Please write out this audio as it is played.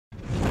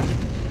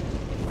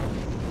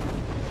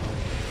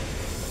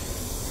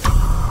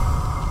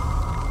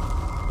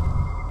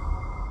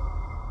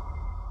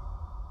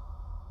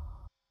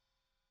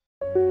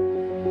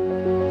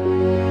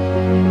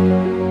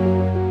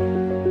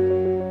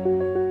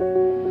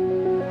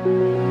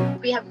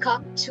we have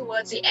come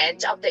towards the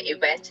end of the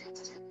event.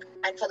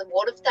 And for the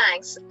vote of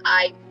thanks,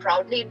 I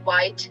proudly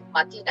invite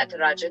Mathi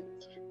Natarajan,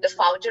 the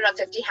founder of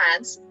 50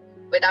 Hands,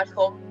 without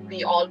whom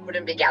we all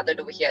wouldn't be gathered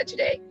over here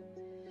today.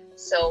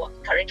 So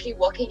currently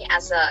working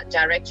as a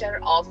director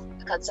of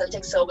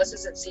consulting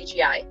services in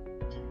CGI,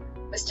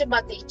 Mr.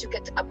 Mathi took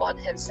it upon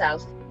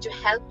himself to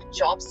help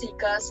job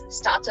seekers,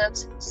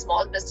 startups,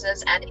 small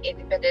business, and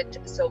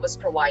independent service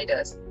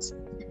providers.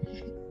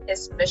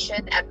 His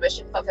mission and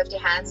vision for 50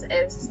 Hands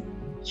is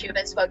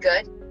humans for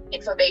good,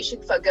 information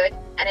for good,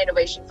 and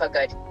innovation for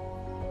good.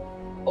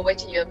 Over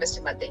to you, Mr.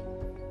 Mathi.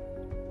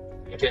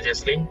 Thank you,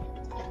 Jesslyn.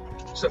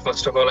 So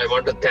first of all, I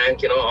want to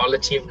thank all the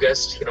chief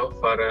guests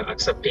for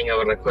accepting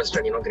our request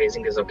and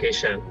gracing this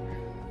occasion.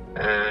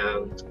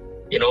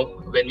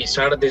 When we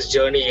started this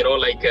journey,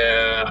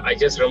 I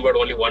just remembered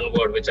only one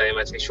word which I am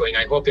actually showing.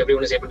 I hope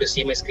everyone is able to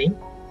see my screen.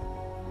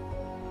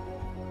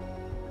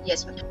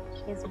 Yes, ma'am.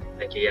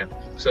 Thank you. Yeah.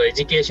 So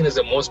education is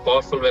the most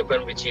powerful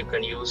weapon which you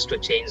can use to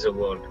change the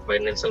world, by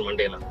Nelson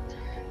Mandela.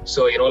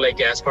 So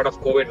as part of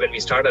COVID when we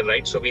started,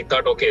 right? So we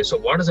thought, okay, so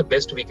what is the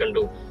best we can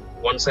do?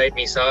 One side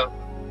we saw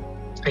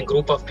a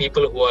group of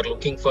people who are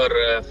looking for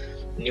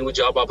new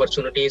job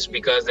opportunities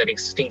because their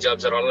existing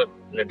jobs are all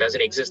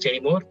doesn't exist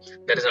anymore.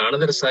 There is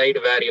another side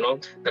where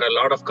there are a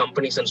lot of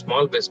companies and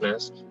small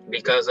business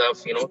because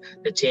of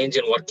the change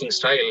in working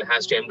style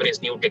has to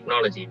embrace new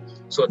technology.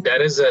 So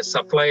there is a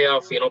supply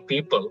of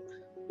people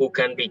who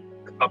can be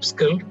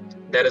upskilled.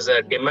 There is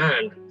a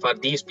demand for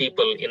these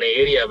people in an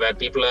area where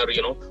people are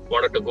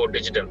wanted to go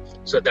digital.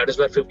 So that is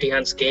where 50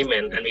 Hands came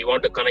in, and we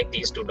want to connect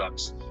these two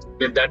dots.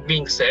 With that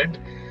being said,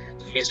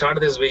 we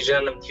started this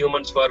vision: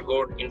 humans for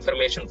good,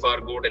 information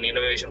for good, and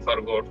innovation for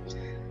good.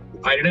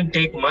 I didn't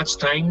take much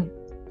time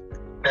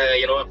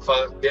for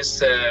this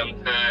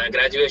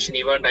graduation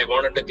event. I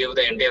wanted to give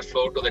the entire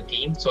floor to the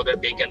team so that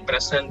they can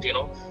present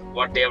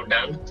what they have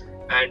done.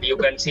 And you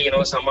can see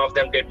some of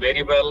them did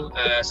very well,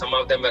 some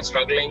of them were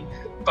struggling,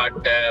 but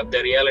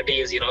the reality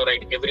is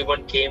right,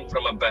 everyone came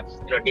from a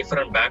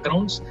different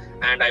backgrounds,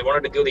 and I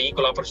wanted to give the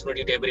equal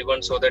opportunity to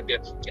everyone so that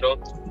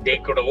they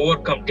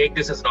could take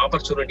this as an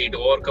opportunity to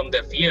overcome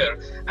their fear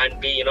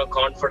and be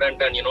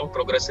confident and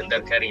progress in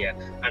their career.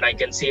 And I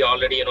can see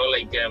already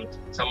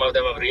some of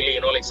them have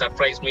really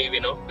surprised me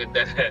with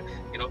their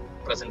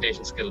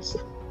presentation skills.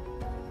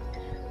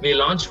 We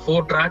launched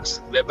 4 tracks: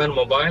 web and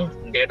mobile,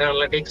 data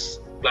analytics,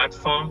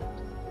 platform.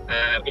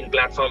 In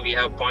platform we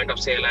have point of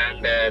sale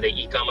and the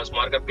e-commerce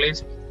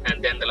marketplace,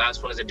 and then the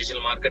last one is the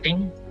digital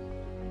marketing.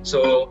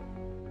 So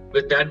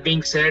with that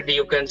being said,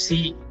 you can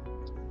see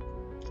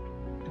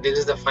this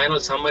is the final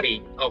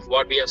summary of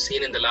what we have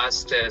seen in the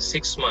last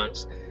 6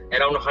 months.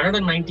 Around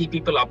 190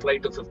 people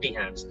applied to 50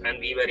 Hands, and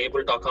we were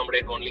able to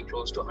accommodate only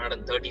close to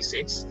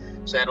 136.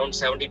 So around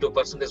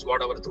 72% is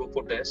what our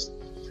throughput is.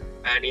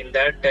 And in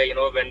that,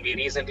 when we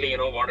recently,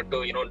 wanted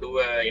to, do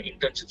an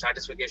internship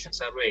satisfaction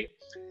survey,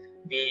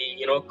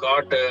 we,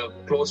 got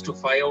close to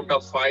 5 out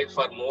of 5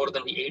 for more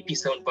than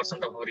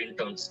 87% of our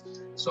interns.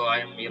 So I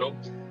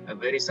am,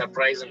 very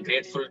surprised and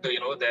grateful to,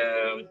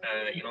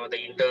 the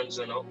interns,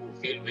 who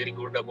feel very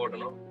good about,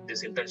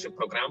 this internship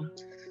program.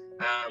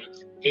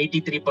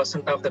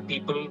 83% of the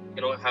people,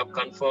 have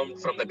confirmed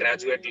from the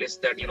graduate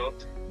list that,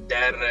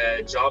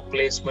 their job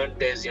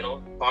placement is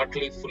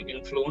partly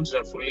influenced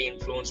or fully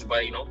influenced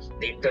by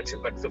the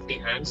internship at 50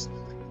 Hands.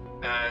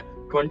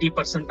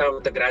 20%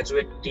 of the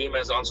graduate team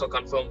has also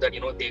confirmed that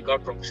they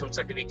got professional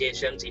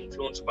certifications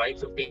influenced by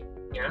 50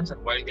 Hands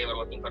and while they were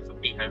working for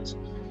 50 Hands.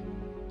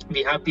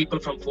 We have people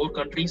from 4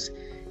 countries: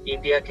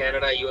 India,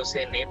 Canada,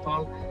 USA,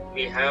 Nepal.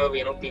 We have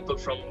people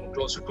from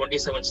close to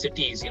 27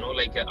 cities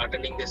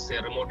attending this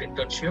remote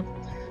internship.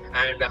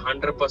 And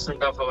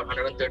 100% of our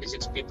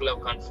 136 people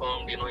have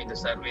confirmed, in the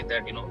survey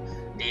that,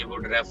 they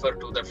would refer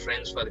to their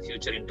friends for the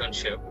future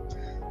internship.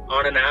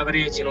 On an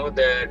average,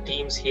 the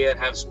teams here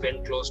have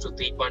spent close to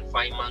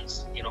 3.5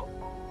 months, in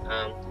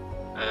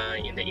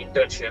the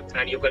internship.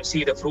 And you can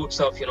see the fruits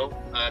of,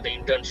 the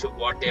internship,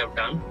 what they have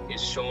done is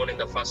shown in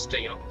the first,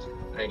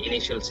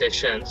 initial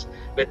sessions.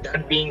 With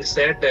that being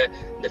said,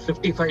 the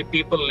 55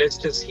 people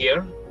list is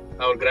here,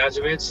 our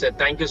graduates.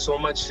 Thank you so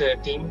much,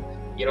 team.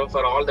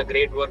 For all the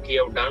great work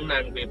you have done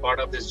and be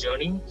part of this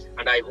journey.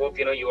 And I hope,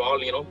 you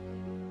all,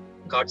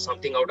 got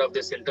something out of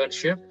this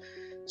internship.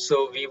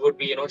 So we would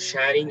be,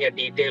 sharing a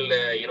detailed,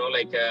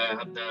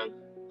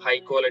 high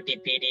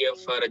quality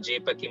PDF or a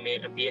JPEG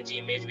image, a PNG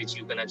image, which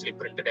you can actually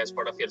print it as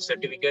part of your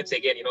certificates.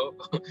 Again,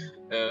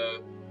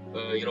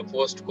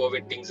 post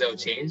COVID things have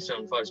changed.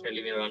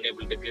 Unfortunately, we are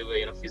unable to give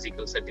a,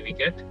 physical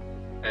certificate.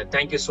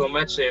 Thank you so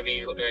much.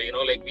 We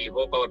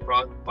hope our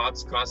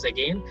paths cross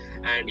again,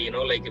 and we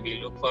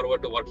look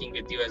forward to working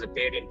with you as a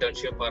paid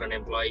internship or an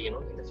employee in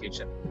the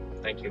future.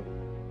 Thank you.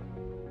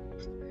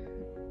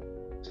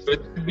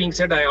 With that being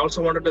said, I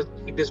also wanted to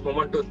take this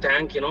moment to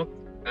thank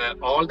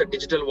all the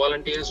digital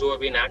volunteers who have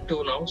been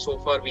active now. So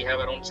far we have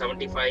around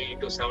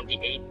 75 to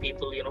 78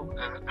 people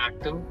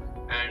active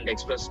and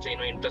expressed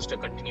interest to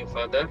continue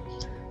further.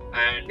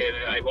 And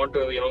I want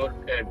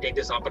to take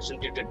this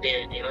opportunity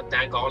to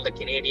thank all the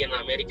Canadian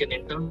American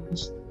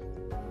interns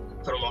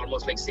from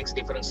almost like 6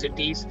 different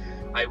cities.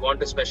 I want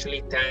to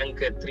especially thank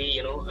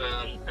 3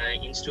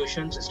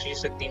 institutions, Sri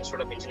Shakti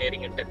Institute of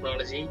Engineering and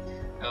Technology,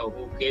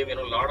 who gave a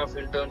lot of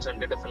interns and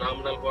did a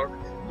phenomenal work.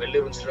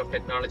 Vellore Institute of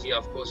Technology,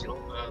 of course,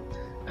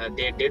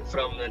 they did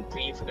from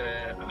 3,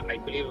 I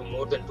believe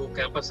more than 2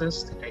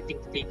 campuses, I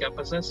think 3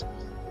 campuses.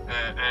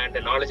 And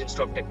the Knowledge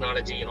Institute of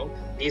Technology,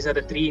 these are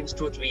the 3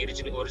 institutes we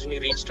originally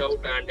reached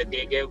out, and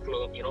they gave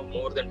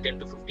more than 10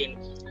 to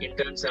 15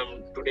 interns.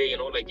 And today,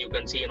 like you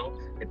can see,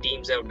 the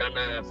teams have done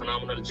a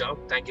phenomenal job.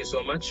 Thank you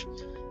so much.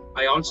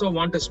 I also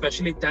want to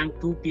especially thank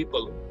 2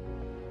 people.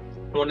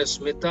 One is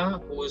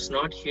Smita, who is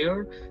not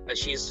here.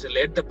 She's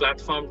led the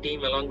platform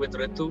team along with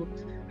Ritu,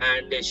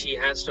 and she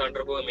has to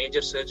undergo a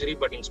major surgery,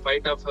 but in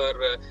spite of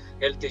her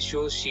health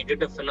issues, she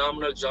did a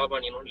phenomenal job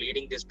on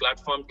leading this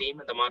platform team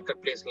and the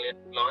marketplace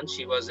launch.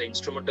 She was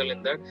instrumental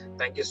in that.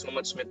 Thank you so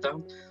much,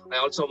 Smita. I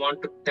also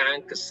want to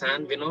thank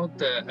San Vinod.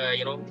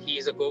 He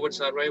is a COVID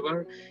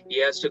survivor. He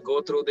has to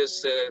go through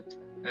this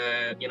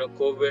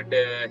COVID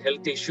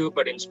health issue,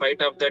 but in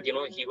spite of that,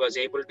 he was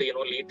able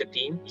to lead the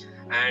team,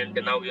 and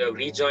now we have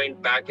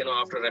rejoined back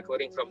after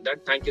recovering from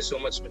that. Thank you so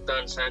much, Smita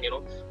and San,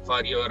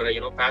 for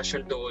your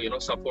passion to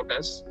support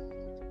us.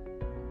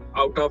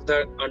 On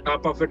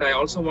top of it, I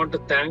also want to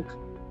thank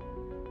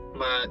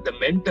the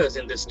mentors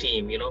in this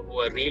team,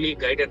 who have really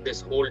guided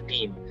this whole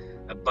team: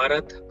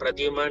 Bharat,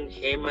 Pradyuman,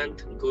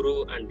 Hemant,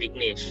 Guru, and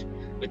Vignesh.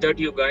 Without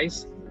you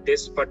guys,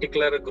 this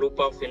particular group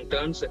of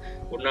interns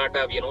would not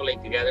have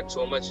gathered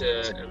so much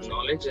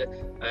knowledge.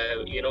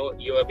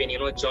 You have been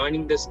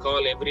joining this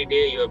call every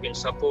day. You have been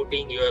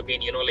supporting. You have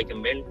been like a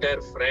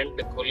mentor,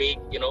 friend, colleague.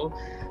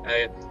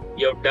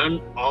 You have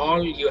done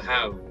all you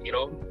have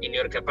in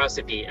your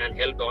capacity and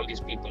helped all these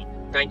people.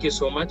 Thank you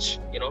so much.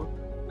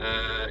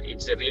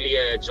 It's really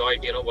a joy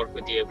to work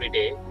with you every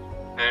day.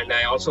 And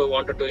I also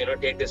wanted to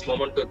take this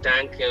moment to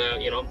thank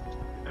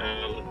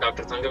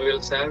Dr.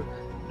 Thangavil sir,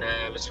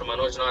 Mr.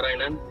 Manoj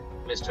Narayanan,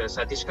 Mr.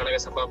 Satish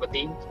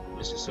Kanagasapapati,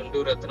 Mr.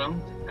 Sundu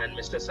Ratnam, and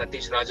Mr.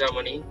 Satish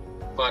Rajamani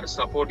for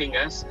supporting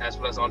us, as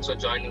well as also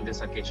joining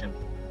this occasion.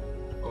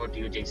 Over to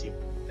you, JC.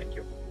 Thank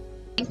you.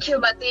 Thank you,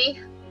 Mathi.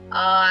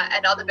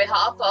 And on the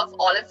behalf of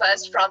all of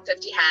us from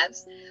 50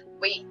 Hands,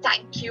 we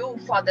thank you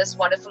for this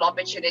wonderful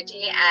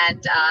opportunity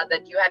and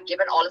that you have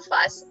given all of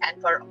us, and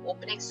for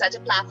opening such a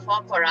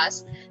platform for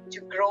us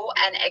to grow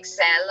and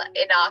excel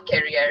in our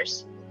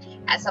careers,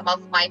 as some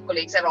of my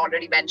colleagues have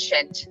already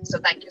mentioned. So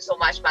thank you so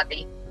much,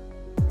 Mathi.